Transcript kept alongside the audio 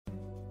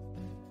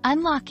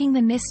Unlocking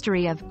the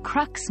mystery of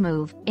Crux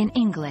Move in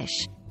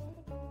English.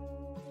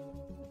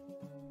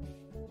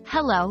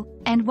 Hello,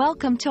 and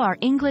welcome to our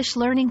English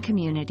learning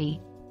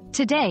community.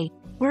 Today,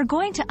 we're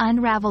going to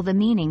unravel the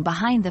meaning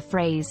behind the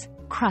phrase,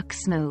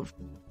 Crux Move.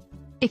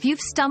 If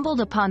you've stumbled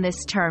upon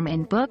this term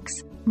in books,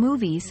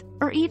 movies,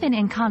 or even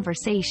in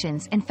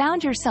conversations and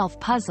found yourself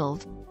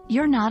puzzled,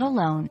 you're not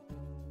alone.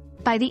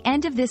 By the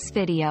end of this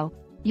video,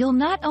 you'll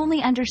not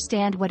only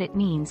understand what it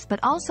means but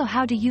also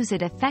how to use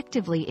it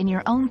effectively in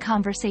your own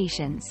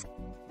conversations.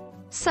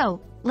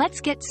 So, let's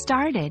get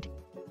started.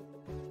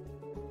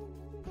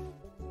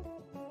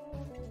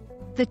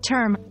 The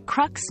term,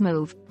 Crux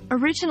Move,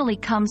 originally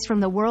comes from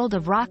the world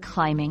of rock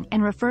climbing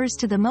and refers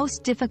to the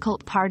most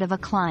difficult part of a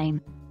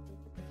climb.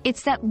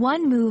 It's that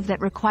one move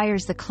that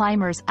requires the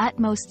climber's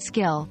utmost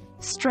skill,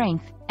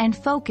 strength, and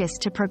focus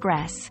to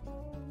progress.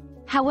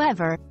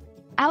 However,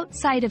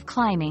 outside of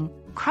climbing,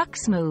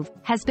 Crux Move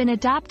has been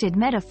adopted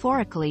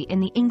metaphorically in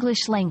the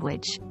English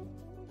language.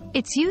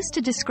 It's used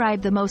to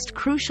describe the most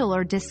crucial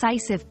or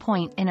decisive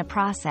point in a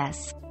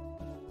process.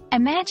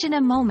 Imagine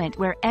a moment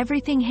where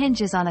everything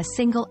hinges on a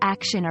single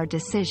action or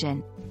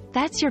decision.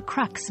 That's your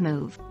Crux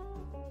Move.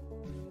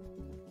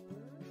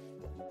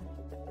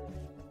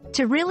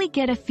 To really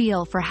get a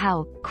feel for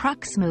how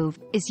Crux Move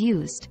is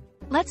used,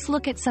 let's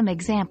look at some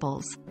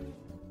examples.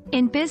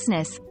 In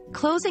business,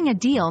 closing a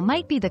deal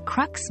might be the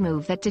crux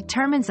move that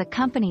determines a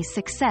company's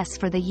success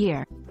for the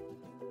year.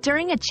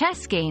 During a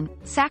chess game,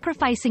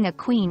 sacrificing a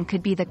queen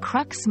could be the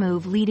crux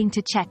move leading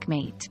to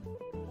checkmate.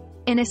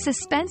 In a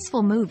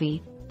suspenseful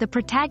movie, the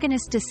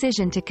protagonist's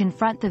decision to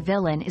confront the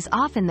villain is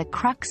often the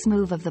crux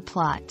move of the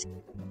plot.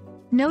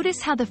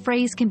 Notice how the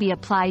phrase can be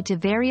applied to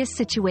various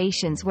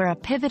situations where a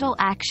pivotal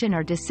action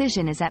or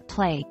decision is at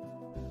play.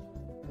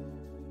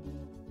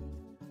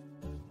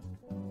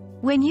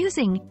 When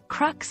using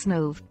crux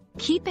move,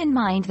 keep in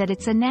mind that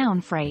it's a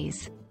noun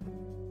phrase.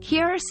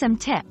 Here are some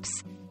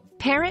tips.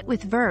 Pair it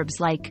with verbs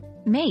like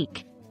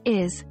make,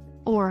 is,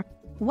 or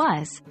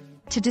was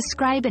to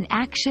describe an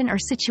action or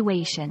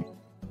situation.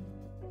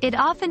 It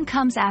often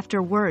comes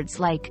after words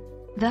like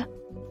the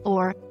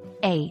or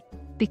a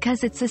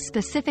because it's a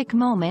specific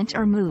moment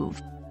or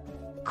move.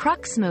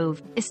 Crux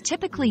move is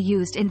typically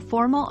used in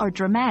formal or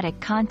dramatic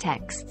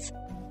contexts.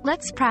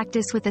 Let's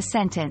practice with a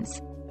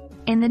sentence.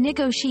 In the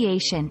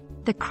negotiation,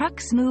 the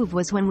crux move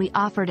was when we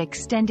offered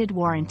extended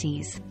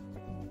warranties.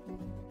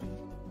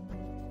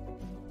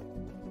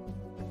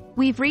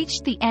 We've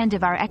reached the end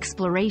of our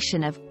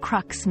exploration of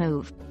Crux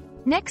Move.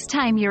 Next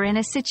time you're in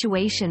a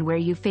situation where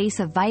you face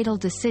a vital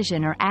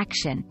decision or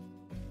action,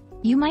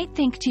 you might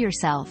think to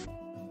yourself,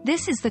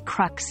 this is the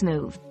Crux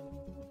Move.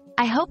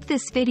 I hope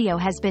this video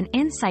has been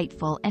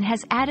insightful and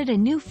has added a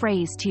new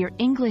phrase to your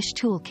English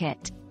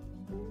toolkit.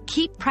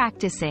 Keep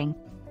practicing.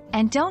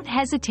 And don't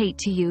hesitate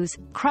to use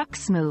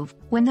Crux Move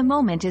when the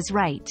moment is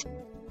right.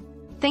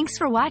 Thanks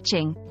for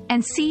watching,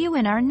 and see you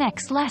in our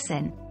next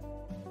lesson.